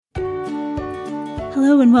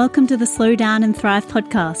Hello and welcome to the Slow Down and Thrive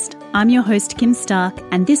podcast. I'm your host, Kim Stark,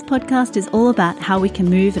 and this podcast is all about how we can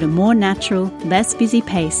move at a more natural, less busy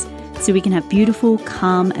pace so we can have beautiful,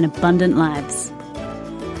 calm, and abundant lives.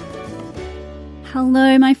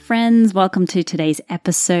 Hello, my friends. Welcome to today's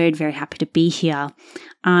episode. Very happy to be here.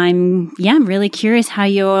 I'm really curious how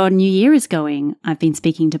your new year is going. I've been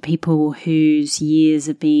speaking to people whose years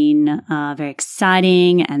have been very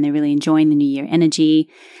exciting and they're really enjoying the new year energy,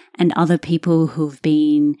 and other people who've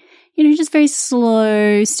been, just very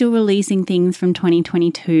slow, still releasing things from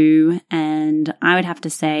 2022. And I would have to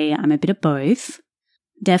say I'm a bit of both.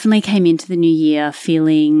 Definitely came into the new year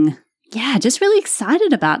feeling just really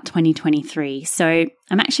excited about 2023. So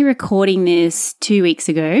I'm actually recording this 2 weeks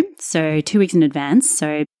ago, so 2 weeks in advance.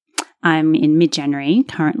 So I'm in mid-January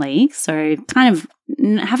currently, so kind of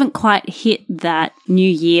haven't quite hit that new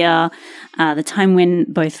year, the time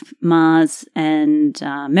when both Mars and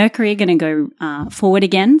Mercury are going to go forward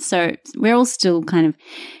again. So we're all still kind of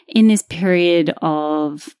in this period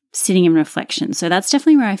of sitting in reflection. So that's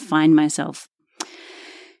definitely where I find myself.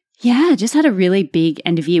 Yeah, just had a really big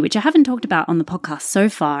end of year, which I haven't talked about on the podcast so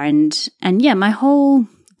far. And my whole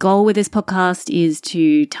goal with this podcast is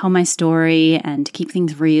to tell my story and to keep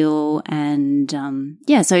things real. And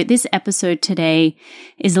so this episode today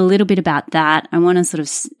is a little bit about that. I want to sort of,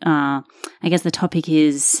 I guess the topic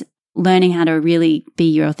is learning how to really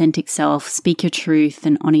be your authentic self, speak your truth,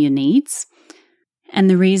 and honor your needs.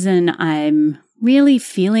 And the reason I'm really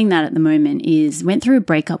feeling that at the moment is went through a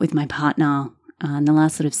breakup with my partner in the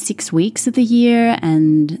last sort of 6 weeks of the year,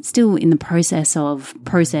 and still in the process of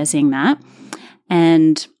processing that.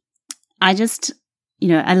 And I just,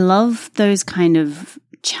 I love those kind of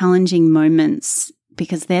challenging moments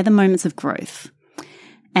because they're the moments of growth,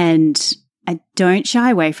 and I don't shy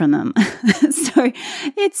away from them. So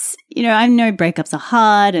it's, I know breakups are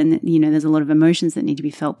hard and, there's a lot of emotions that need to be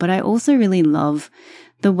felt, but I also really love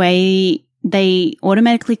the way they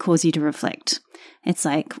automatically cause you to reflect. It's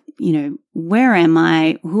like, where am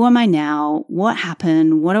I? Who am I now? What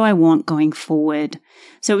happened? What do I want going forward?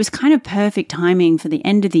 So it was kind of perfect timing for the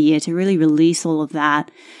end of the year to really release all of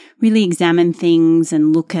that, really examine things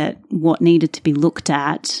and look at what needed to be looked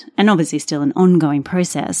at, and obviously still an ongoing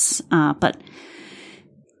process. But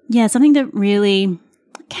something that really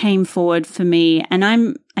came forward for me, and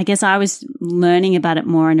I guess I was learning about it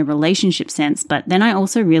more in a relationship sense, but then I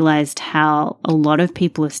also realized how a lot of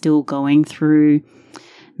people are still going through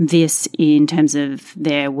this in terms of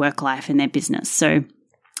their work life and their business. So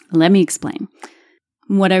let me explain.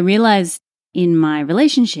 What I realized in my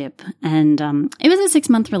relationship, and it was a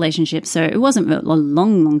 6-month relationship, so it wasn't a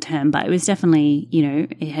long term, but it was definitely,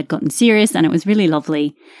 it had gotten serious and it was really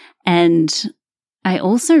lovely. And I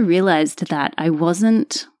also realized that I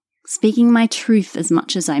wasn't speaking my truth as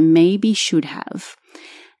much as I maybe should have.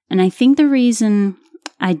 And I think the reason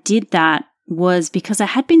I did that was because I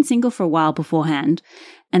had been single for a while beforehand.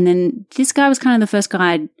 And then this guy was kind of the first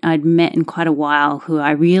guy I'd met in quite a while who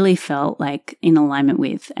I really felt like in alignment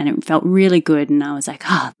with. And it felt really good. And I was like,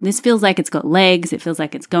 this feels like it's got legs. It feels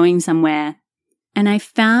like it's going somewhere. And I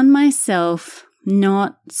found myself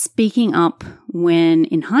not speaking up when,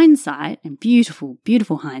 in hindsight, and beautiful,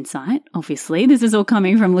 beautiful hindsight, obviously, this is all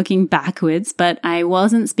coming from looking backwards, but I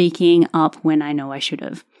wasn't speaking up when I know I should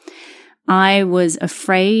have. I was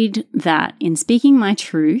afraid that in speaking my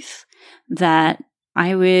truth, that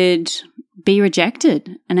I would be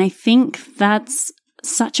rejected. And I think that's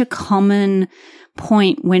such a common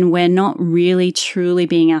point when we're not really truly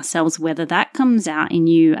being ourselves, whether that comes out in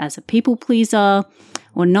you as a people pleaser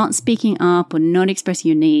or not speaking up or not expressing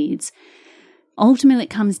your needs. Ultimately, it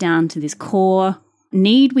comes down to this core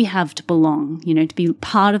need we have to belong, to be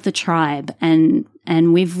part of the tribe. And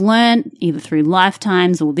we've learned either through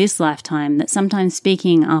lifetimes or this lifetime that sometimes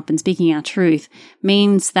speaking up and speaking our truth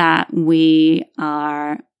means that we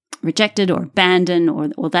are rejected or abandoned,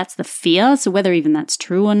 or that's the fear. So whether even that's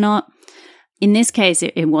true or not, in this case,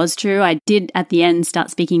 it was true. I did at the end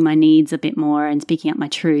start speaking my needs a bit more and speaking up my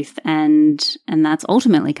truth. And that's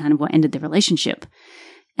ultimately kind of what ended the relationship.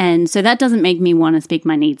 And so that doesn't make me want to speak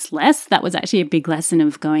my needs less. That was actually a big lesson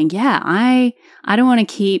of going, I don't want to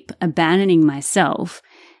keep abandoning myself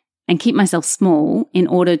and keep myself small in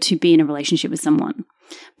order to be in a relationship with someone.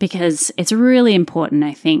 Because it's really important,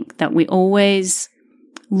 I think, that we always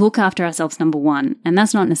look after ourselves, number one. And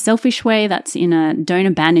that's not in a selfish way. That's in a don't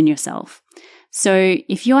abandon yourself. So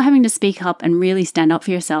if you're having to speak up and really stand up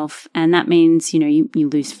for yourself, and that means, you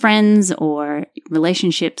lose friends or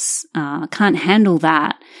relationships, can't handle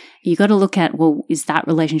that, you got to look at, well, is that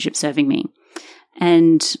relationship serving me?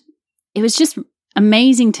 And it was just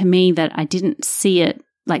amazing to me that I didn't see it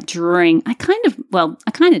like drawing. I kind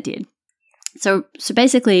of did. So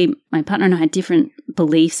basically, my partner and I had different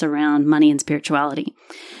beliefs around money and spirituality.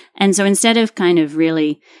 And so instead of kind of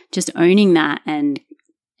really just owning that and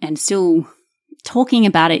still talking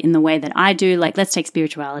about it in the way that I do, like let's take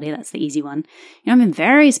spirituality, that's the easy one. I'm a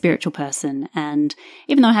very spiritual person, and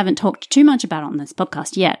even though I haven't talked too much about it on this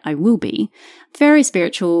podcast yet, I will be. Very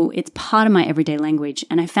spiritual, it's part of my everyday language,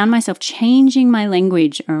 and I found myself changing my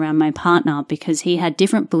language around my partner because he had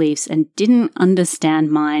different beliefs and didn't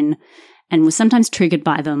understand mine and was sometimes triggered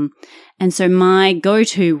by them. And so my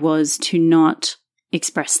go-to was to not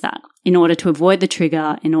express that in order to avoid the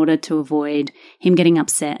trigger, in order to avoid him getting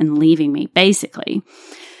upset and leaving me, basically.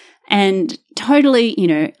 And totally,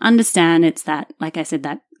 understand it's that, like I said,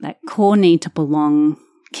 that core need to belong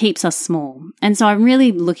keeps us small. And so I'm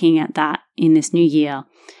really looking at that in this new year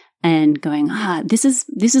and going, this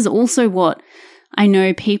is also what I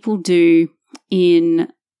know people do in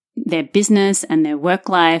their business and their work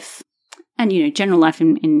life and, general life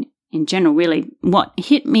in general, really. What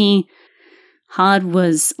hit me hard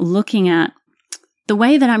was looking at the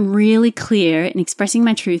way that I'm really clear in expressing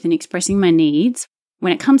my truth and expressing my needs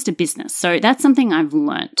when it comes to business. So that's something I've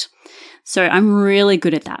learned. So I'm really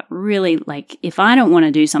good at that. Really, like if I don't want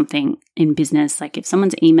to do something in business, like if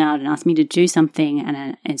someone's emailed and asked me to do something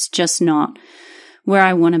and it's just not where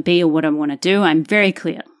I want to be or what I want to do, I'm very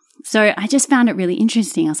clear. So I just found it really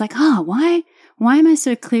interesting. I was like, why am I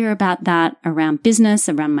so clear about that around business,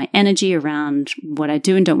 around my energy, around what I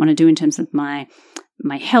do and don't want to do in terms of my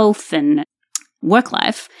health and work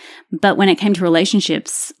life? But when it came to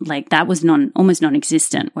relationships, like that was almost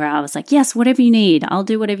non-existent, where I was like, yes, whatever you need, I'll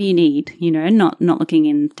do whatever you need, not looking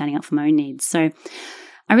in, standing up for my own needs. So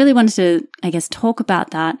I really wanted to, I guess, talk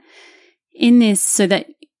about that in this so that,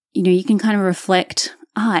 you can kind of reflect,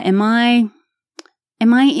 am I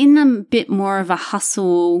in a bit more of a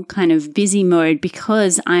hustle kind of busy mode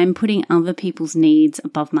because I'm putting other people's needs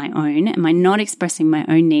above my own? Am I not expressing my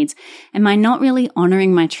own needs? Am I not really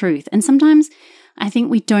honoring my truth? And sometimes I think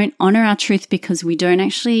we don't honor our truth because we're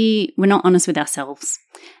not honest with ourselves.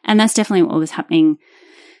 And that's definitely what was happening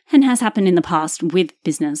and has happened in the past with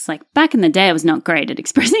business. Like back in the day, I was not great at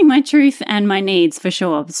expressing my truth and my needs for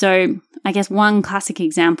sure. So I guess one classic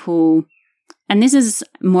example, and this is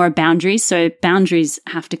more boundaries, so boundaries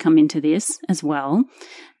have to come into this as well,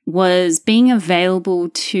 was being available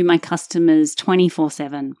to my customers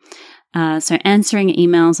 24/7. So answering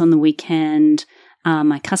emails on the weekend,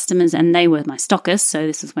 my customers, and they were my stockists. So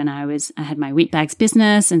this is when I had my wheat bags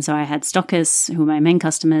business. And so I had stockists who were my main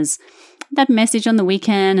customers that message on the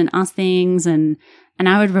weekend and ask things and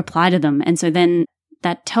I would reply to them. And so then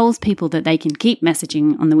that tells people that they can keep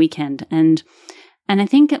messaging on the weekend. And I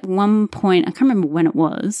think at one point, I can't remember when it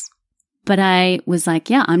was, but I was like,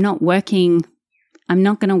 yeah, I'm not going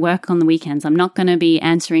to work on the weekends. I'm not going to be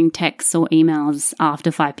answering texts or emails after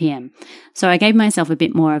 5 p.m. So I gave myself a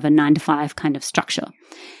bit more of a 9 to 5 kind of structure.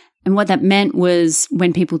 And what that meant was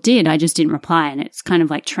when people did, I just didn't reply. And it's kind of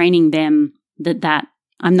like training them that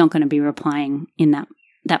I'm not going to be replying in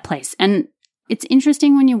that place. And it's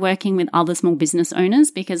interesting when you're working with other small business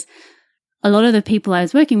owners because a lot of the people I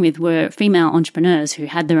was working with were female entrepreneurs who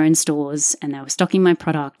had their own stores and they were stocking my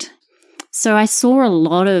product. So I saw a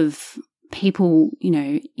lot of people,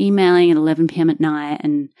 emailing at 11 p.m. at night.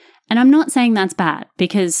 And I'm not saying that's bad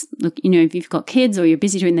because, look, if you've got kids or you're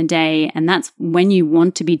busy during the day and that's when you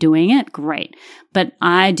want to be doing it, great. But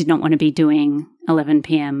I did not want to be doing 11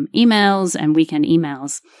 p.m. emails and weekend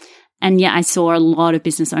emails. And yet I saw a lot of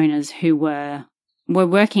business owners who were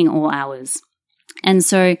working all hours. And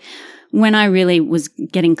so when I really was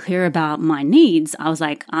getting clear about my needs, I was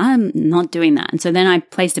like, I'm not doing that. And so then I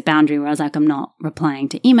placed a boundary where I was like, I'm not replying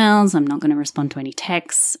to emails. I'm not going to respond to any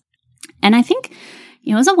texts. And I think,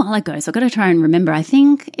 it was a while ago, so I've got to try and remember. I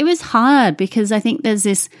think it was hard because I think there's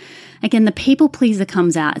this, again, the people pleaser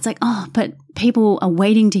comes out. It's like, but people are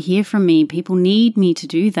waiting to hear from me. People need me to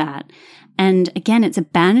do that. And again, it's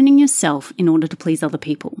abandoning yourself in order to please other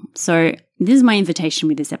people. So this is my invitation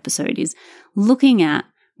with this episode is looking at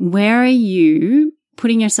where are you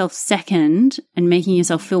putting yourself second and making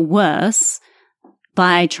yourself feel worse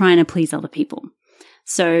by trying to please other people?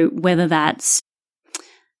 So whether that's,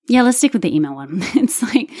 let's stick with the email one. It's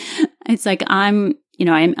like I'm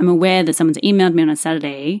aware that someone's emailed me on a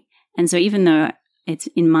Saturday. And so even though it's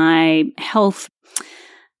in my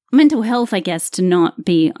mental health, I guess, to not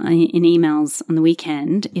be in emails on the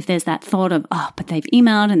weekend, if there's that thought of, but they've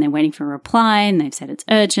emailed and they're waiting for a reply and they've said it's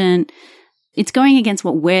urgent, it's going against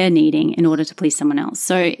what we're needing in order to please someone else.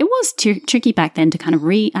 So it was tricky back then to kind of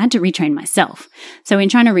I had to retrain myself. So in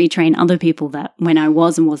trying to retrain other people, that when I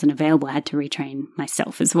was and wasn't available, I had to retrain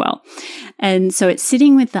myself as well. And so it's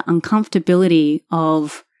sitting with the uncomfortability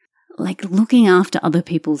of like looking after other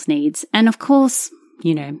people's needs. And of course,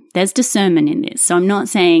 there's discernment in this. So I'm not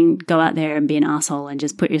saying go out there and be an asshole and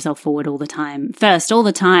just put yourself forward all the time,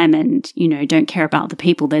 and, don't care about the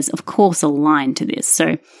people. There's, of course, a line to this.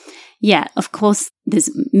 So yeah, of course, there's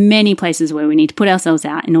many places where we need to put ourselves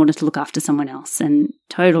out in order to look after someone else. And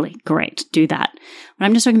totally great, do that. But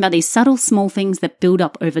I'm just talking about these subtle, small things that build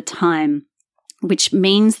up over time, which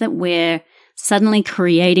means that we're suddenly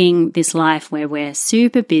creating this life where we're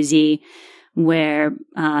super busy. We're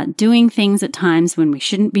doing things at times when we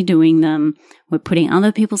shouldn't be doing them. We're putting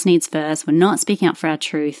other people's needs first. We're not speaking up for our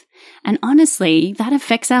truth. And honestly, that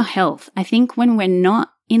affects our health. I think when we're not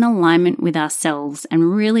in alignment with ourselves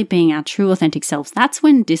and really being our true authentic selves, that's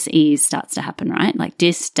when dis-ease starts to happen, right? Like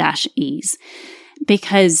dis-ease.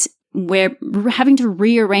 Because we're having to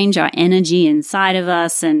rearrange our energy inside of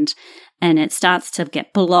us, and it starts to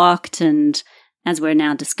get blocked. And as we're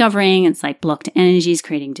now discovering, it's like blocked energies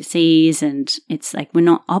creating disease, and it's like we're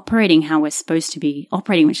not operating how we're supposed to be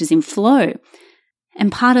operating, which is in flow.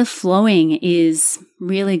 And part of flowing is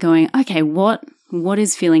really going, okay, what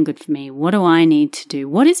is feeling good for me? What do I need to do?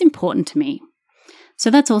 What is important to me? So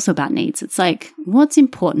that's also about needs. It's like, what's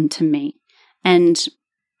important to me? And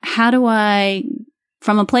how do I,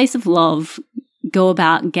 from a place of love, go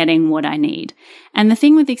about getting what I need? And the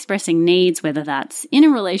thing with expressing needs, whether that's in a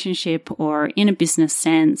relationship or in a business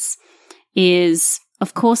sense, is,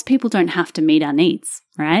 of course, people don't have to meet our needs,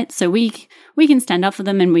 right? So we can stand up for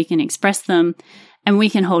them and we can express them, and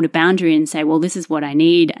we can hold a boundary and say, well, this is what I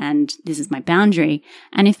need and this is my boundary.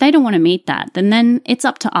 And if they don't want to meet that, then it's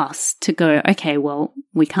up to us to go, okay, well,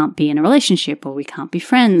 we can't be in a relationship, or we can't be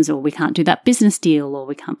friends, or we can't do that business deal, or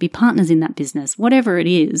we can't be partners in that business, whatever it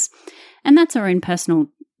is. And that's our own personal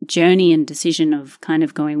journey and decision of kind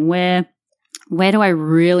of going, where do I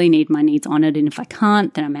really need my needs honored? And if I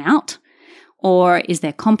can't, then I'm out. Or is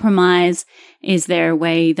there compromise? Is there a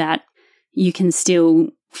way that you can still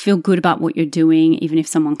feel good about what you're doing, even if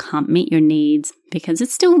someone can't meet your needs? Because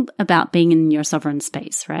it's still about being in your sovereign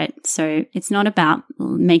space, right? So it's not about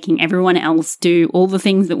making everyone else do all the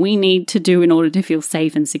things that we need to do in order to feel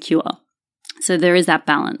safe and secure. So there is that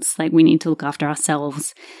balance. Like, we need to look after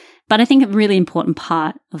ourselves. But I think a really important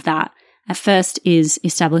part of that at first is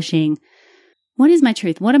establishing, what is my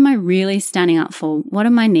truth? What am I really standing up for? What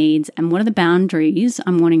are my needs? And what are the boundaries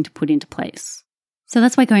I'm wanting to put into place? So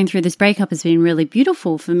that's why going through this breakup has been really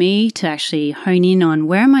beautiful for me to actually hone in on,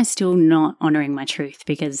 where am I still not honoring my truth?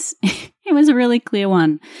 Because it was a really clear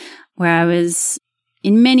one where I was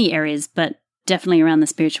in many areas, but definitely around the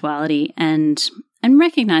spirituality, and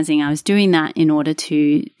recognizing I was doing that in order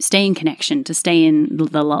to stay in connection, to stay in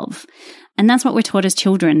the love. And that's what we're taught as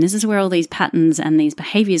children. This is where all these patterns and these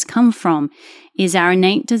behaviors come from, is our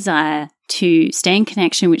innate desire to stay in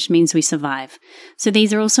connection, which means we survive. So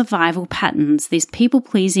these are all survival patterns, these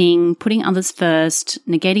people-pleasing, putting others first,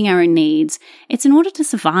 negating our own needs. It's in order to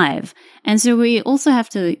survive. And so we also have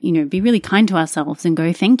to, be really kind to ourselves and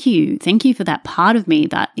go, thank you. Thank you for that part of me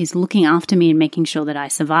that is looking after me and making sure that I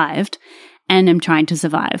survived and am trying to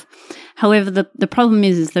survive. However, the problem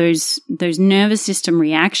is those nervous system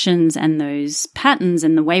reactions and those patterns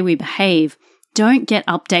and the way we behave don't get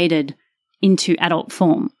updated into adult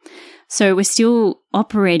form. So we're still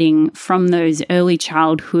operating from those early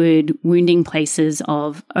childhood wounding places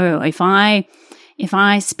of, if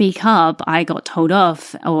I speak up, I got told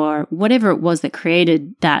off, or whatever it was that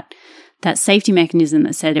created that safety mechanism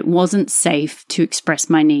that said it wasn't safe to express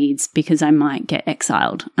my needs because I might get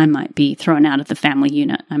exiled. I might be thrown out of the family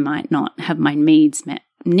unit. I might not have my needs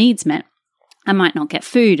met. I might not get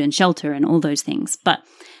food and shelter and all those things. But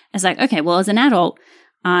it's like, okay, well, as an adult,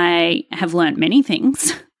 I have learned many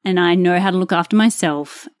things and I know how to look after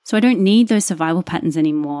myself. So I don't need those survival patterns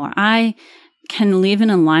anymore. I can live in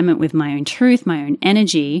alignment with my own truth, my own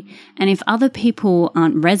energy. And if other people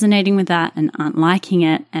aren't resonating with that and aren't liking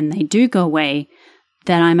it, and they do go away,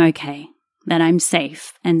 then I'm okay, that I'm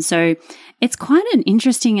safe. And so it's quite an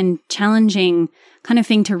interesting and challenging kind of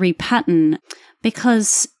thing to repattern,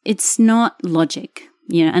 because it's not logic.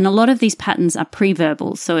 And a lot of these patterns are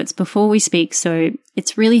pre-verbal, so it's before we speak, so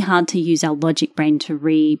it's really hard to use our logic brain to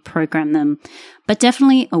reprogram them. But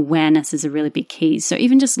definitely awareness is a really big key. So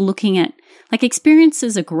even just looking at,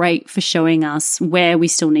 experiences are great for showing us where we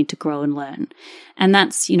still need to grow and learn. And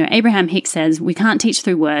that's, Abraham Hicks says, we can't teach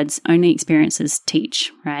through words, only experiences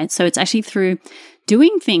teach, right? So it's actually through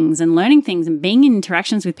doing things and learning things and being in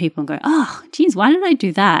interactions with people and go, oh, geez, why did I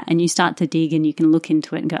do that? And you start to dig and you can look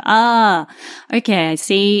into it and go, okay, I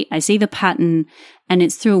see the pattern. And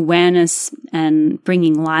it's through awareness and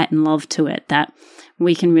bringing light and love to it that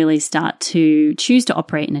we can really start to choose to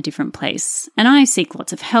operate in a different place. And I seek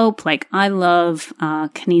lots of help. Like I love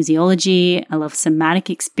kinesiology. I love somatic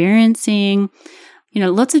experiencing,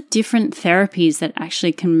 lots of different therapies that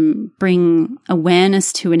actually can bring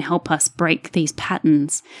awareness to and help us break these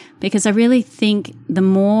patterns. Because I really think the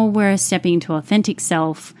more we're stepping into authentic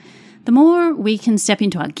self, the more we can step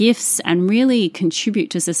into our gifts and really contribute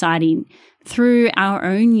to society through our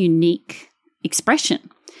own unique expression.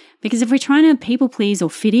 Because if we're trying to people please or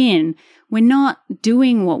fit in, we're not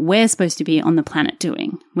doing what we're supposed to be on the planet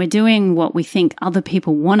doing. We're doing what we think other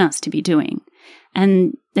people want us to be doing.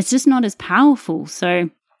 And it's just not as powerful. So,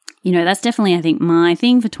 that's definitely, I think, my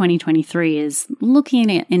thing for 2023 is looking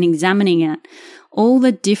at it and examining it, all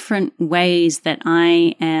the different ways that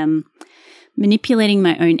I am manipulating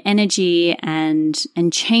my own energy and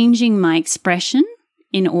changing my expression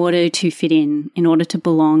in order to fit in order to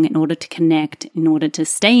belong, in order to connect, in order to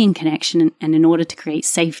stay in connection, and in order to create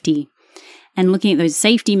safety. And looking at those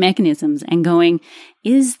safety mechanisms and going,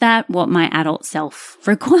 is that what my adult self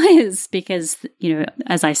requires? Because,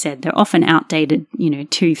 as I said, they're often outdated,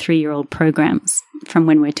 2-3-year-old programs from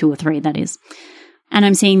when we're 2 or 3, that is. And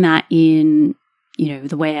I'm seeing that in,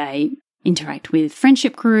 the way I interact with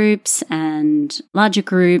friendship groups and larger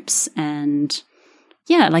groups and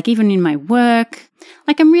like even in my work,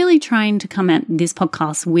 like I'm really trying to come at this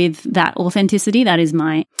podcast with that authenticity. That is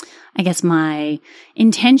my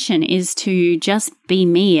intention is to just be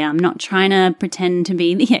me. I'm not trying to pretend to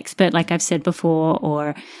be the expert, like I've said before,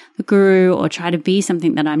 or the guru, or try to be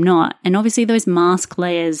something that I'm not. And obviously those mask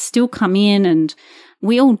layers still come in, and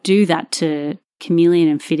we all do that to chameleon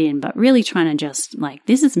and fit in, but really trying to just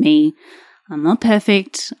this is me. I'm not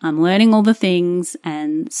perfect. I'm learning all the things.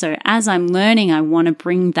 And so as I'm learning, I want to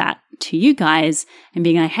bring that to you guys and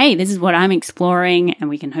being like, hey, this is what I'm exploring, and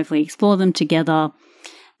we can hopefully explore them together.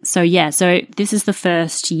 So this is the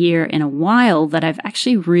first year in a while that I've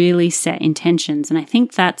actually really set intentions. And I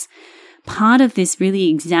think that's part of this really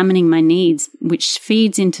examining my needs, which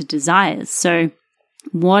feeds into desires. So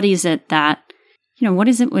what is it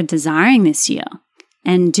we're desiring this year?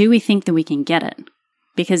 And do we think that we can get it?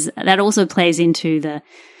 Because that also plays into the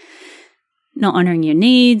not honoring your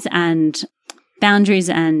needs and boundaries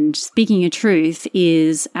and speaking your truth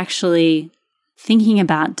is actually thinking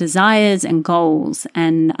about desires and goals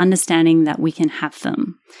and understanding that we can have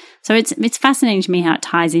them. So it's fascinating to me how it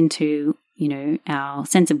ties into, our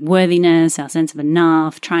sense of worthiness, our sense of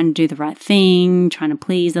enough, trying to do the right thing, trying to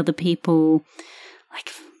please other people.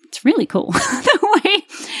 It's really cool the way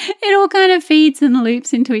it all kind of feeds and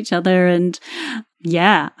loops into each other. And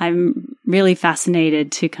I'm really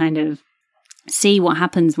fascinated to kind of see what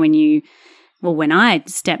happens when I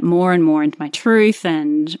step more and more into my truth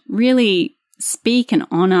and really speak and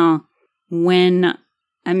honor when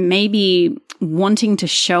I'm maybe wanting to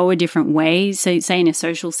show a different way. So say in a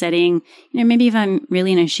social setting, maybe if I'm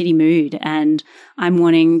really in a shitty mood and I'm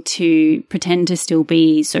wanting to pretend to still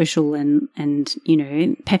be social and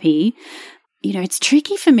peppy, it's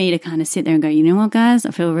tricky for me to kind of sit there and go, you know what, guys,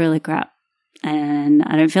 I feel really crap. And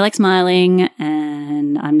I don't feel like smiling,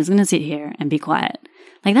 and I'm just going to sit here and be quiet.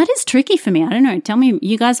 That is tricky for me. I don't know. Tell me,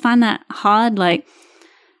 you guys find that hard?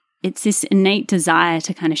 It's this innate desire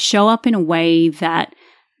to kind of show up in a way that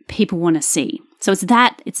people want to see. So it's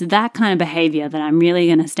that kind of behavior that I'm really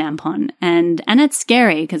going to stamp on. And it's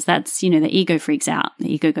scary because that's, the ego freaks out.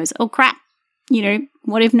 The ego goes, oh crap.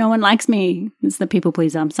 What if no one likes me? It's the people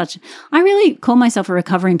pleaser. I really call myself a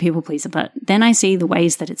recovering people pleaser, but then I see the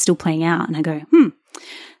ways that it's still playing out and I go,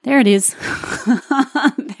 there it is.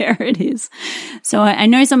 There it is. So I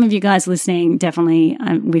know some of you guys listening, definitely,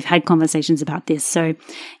 we've had conversations about this. So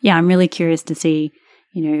I'm really curious to see,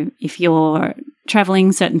 if you're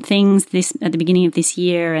traveling certain things at the beginning of this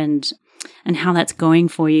year and how that's going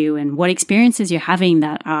for you and what experiences you're having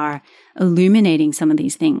that are illuminating some of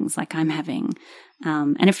these things like I'm having.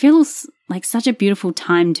 And it feels like such a beautiful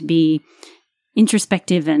time to be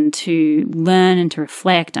introspective and to learn and to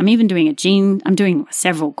reflect. I'm doing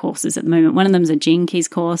several courses at the moment. One of them is a Gene Keys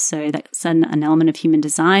course. So that's an element of human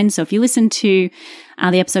design. So if you listen to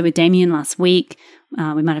the episode with Damien last week,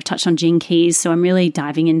 we might have touched on Gene Keys. So I'm really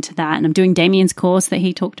diving into that. And I'm doing Damien's course that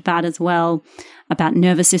he talked about as well, about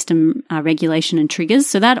nervous system regulation and triggers.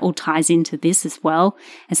 So that all ties into this as well.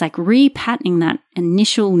 It's like repatterning that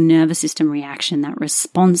initial nervous system reaction, that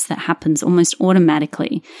response that happens almost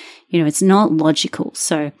automatically. It's not logical.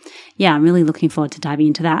 So I'm really looking forward to diving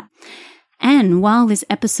into that. And while this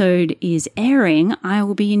episode is airing, I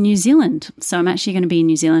will be in New Zealand. So I'm actually going to be in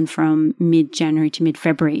New Zealand from mid-January to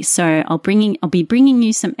mid-February. So I'll be bringing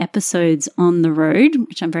you some episodes on the road,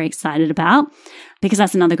 which I'm very excited about, because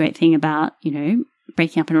that's another great thing about,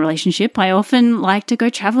 breaking up in a relationship. I often like to go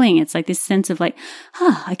traveling. It's like this sense of like,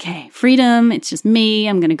 okay, freedom. It's just me.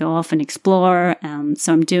 I'm going to go off and explore.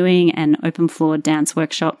 So I'm doing an open floor dance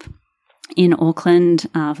workshop in Auckland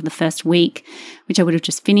for the first week, which I would have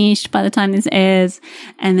just finished by the time this airs.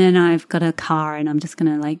 And then I've got a car and I'm just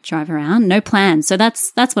going to like drive around. No plans. So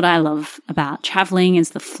that's what I love about traveling,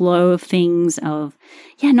 is the flow of things, of,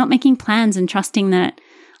 not making plans and trusting that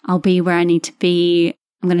I'll be where I need to be.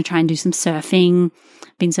 I'm going to try and do some surfing.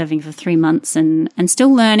 Been surfing for 3 months and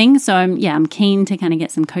still learning. So I'm keen to kind of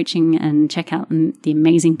get some coaching and check out the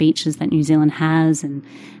amazing beaches that New Zealand has and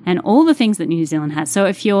all the things that New Zealand has. So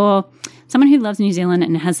if you're someone who loves New Zealand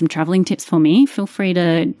and has some traveling tips for me, feel free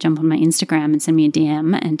to jump on my Instagram and send me a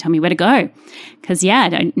DM and tell me where to go. Because I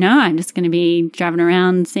don't know. I'm just going to be driving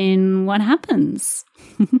around seeing what happens.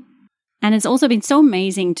 And it's also been so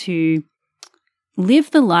amazing to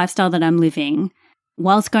live the lifestyle that I'm living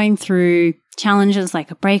whilst going through challenges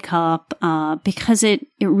like a breakup, because it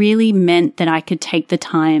really meant that I could take the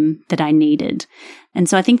time that I needed. And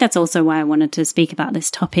so I think that's also why I wanted to speak about this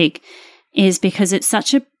topic, is because it's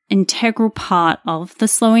such an integral part of the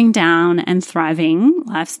slowing down and thriving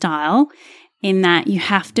lifestyle, in that you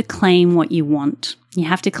have to claim what you want. You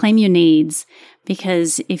have to claim your needs,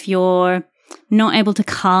 because if you're not able to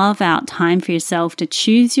carve out time for yourself to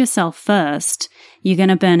choose yourself first, you're going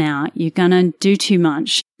to burn out. You're going to do too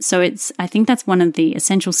much. So I think that's one of the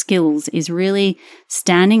essential skills, is really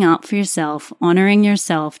standing up for yourself, honoring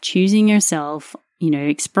yourself, choosing yourself,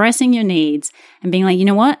 expressing your needs and being like, you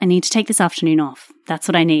know what? I need to take this afternoon off. That's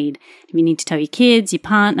what I need. If you need to tell your kids, your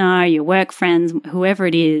partner, your work friends, whoever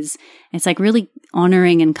it is, it's like really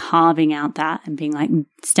honoring and carving out that and being like,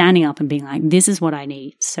 standing up and being like, this is what I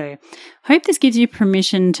need. So hope this gives you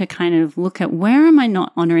permission to kind of look at, where am I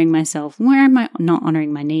not honoring myself? Where am I not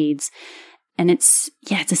honoring my needs? And it's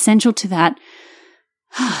essential to that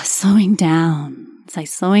slowing down. It's like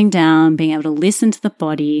slowing down, being able to listen to the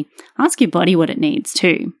body, ask your body what it needs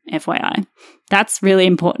too, FYI. That's really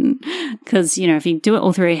important, because, if you do it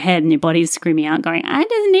all through your head and your body's screaming out going, I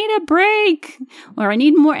just need a break, or I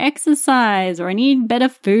need more exercise, or I need better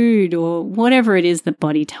food, or whatever it is that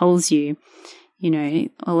body tells you,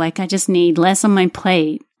 or like, I just need less on my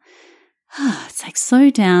plate. It's like, slow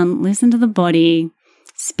down, listen to the body,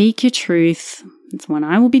 speak your truth. It's what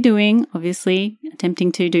I will be doing, obviously,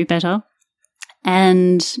 attempting to do better.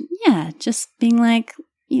 And just being like,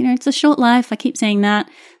 it's a short life. I keep saying that.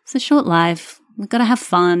 It's a short life. We've got to have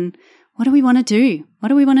fun. What do we want to do? What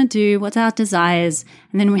do we want to do? What's our desires?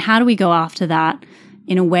 And then how do we go after that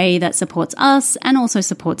in a way that supports us and also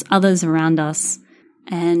supports others around us?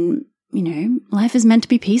 And, life is meant to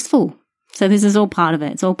be peaceful. So this is all part of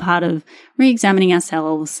it. It's all part of re-examining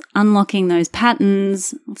ourselves, unlocking those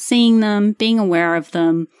patterns, seeing them, being aware of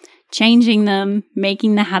them, changing them,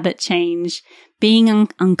 making the habit change, being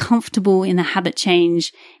uncomfortable in the habit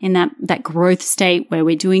change, in that growth state where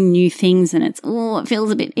we're doing new things and it feels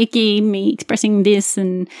a bit icky, me expressing this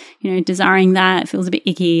and, desiring that, it feels a bit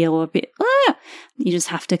icky or a bit, you just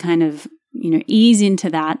have to kind of, ease into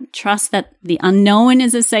that. Trust that the unknown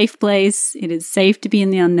is a safe place. It is safe to be in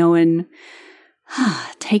the unknown.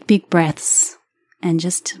 Take big breaths and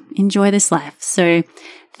just enjoy this life. So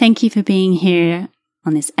thank you for being here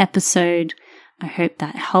on this episode. I hope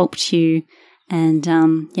that helped you. And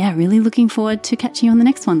really looking forward to catching you on the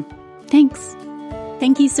next one. Thanks.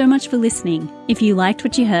 Thank you so much for listening. If you liked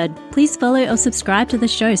what you heard, please follow or subscribe to the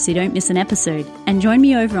show so you don't miss an episode. And join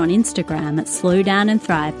me over on Instagram at Slow Down and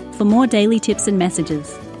Thrive for more daily tips and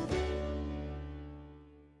messages.